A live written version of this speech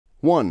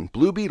1.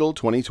 Blue Beetle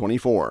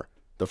 2024.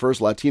 The first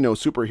Latino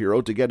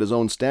superhero to get his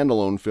own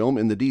standalone film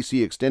in the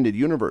DC Extended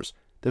Universe.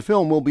 The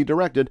film will be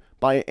directed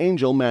by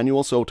Angel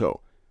Manuel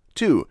Soto.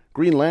 2.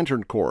 Green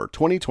Lantern Corps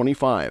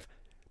 2025.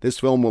 This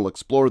film will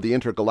explore the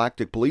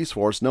intergalactic police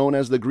force known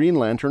as the Green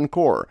Lantern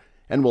Corps,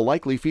 and will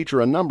likely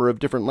feature a number of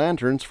different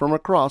lanterns from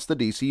across the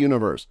DC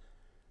Universe.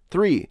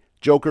 3.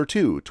 Joker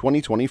 2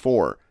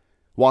 2024.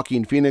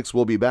 Joaquin Phoenix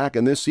will be back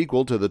in this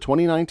sequel to the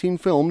 2019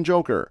 film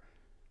Joker.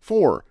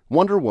 4.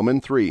 Wonder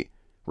Woman 3.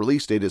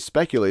 Release date is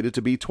speculated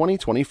to be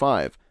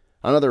 2025.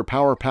 Another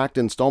power-packed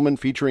installment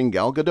featuring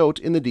Gal Gadot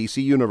in the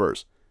DC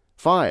Universe.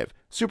 5.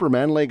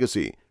 Superman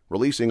Legacy.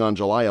 Releasing on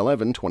July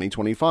 11,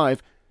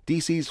 2025,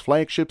 DC's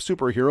flagship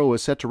superhero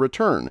is set to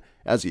return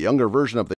as a younger version of the